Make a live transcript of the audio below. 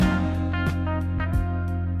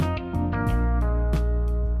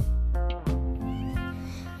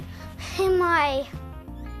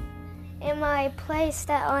my place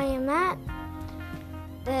that I am at,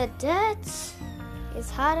 the dirt is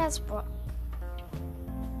hard as rock.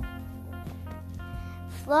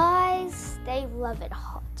 Flies, they love it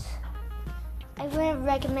hot. I wouldn't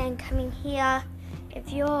recommend coming here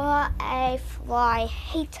if you're a fly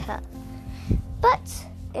hater. But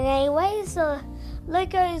anyways, the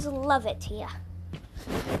locals love it here.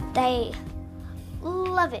 They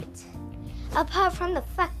love it. Apart from the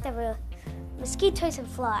fact there are mosquitoes and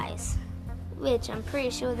flies, which I'm pretty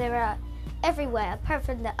sure there are everywhere apart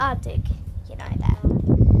from the Arctic. You know that.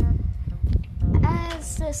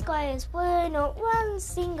 As the sky is blue, not one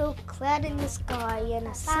single cloud in the sky, and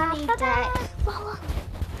a sunny day.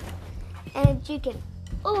 And you can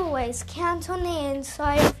always count on the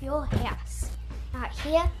inside of your house. Out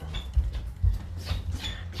here,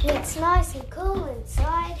 it's nice and cool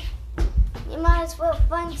inside. You might as well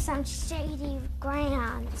find some shady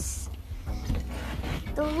grounds.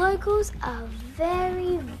 The locals are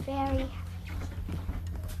very, very happy.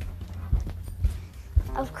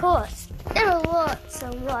 Of course, there are lots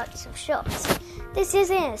and lots of shops. This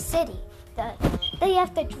isn't a city. They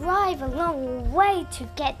have to drive a long way to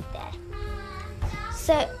get there.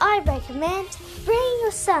 So I recommend bring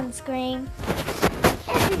your sunscreen.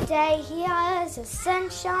 Every day here is a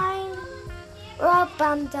sunshine or a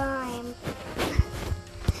bum time.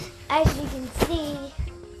 As you can see,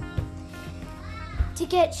 to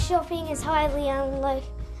get shopping is highly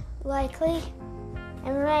unlikely,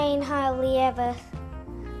 and rain hardly ever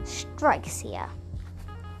strikes here.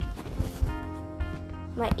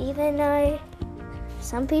 But even though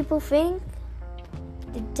some people think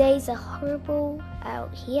the days are horrible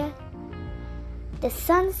out here, the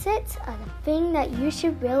sunsets are the thing that you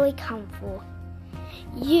should really come for.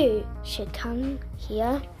 You should come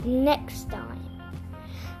here next time.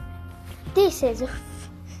 This is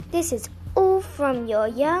all from your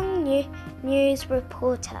young news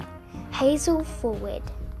reporter, Hazel Forward.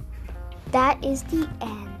 That is the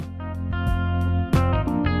end.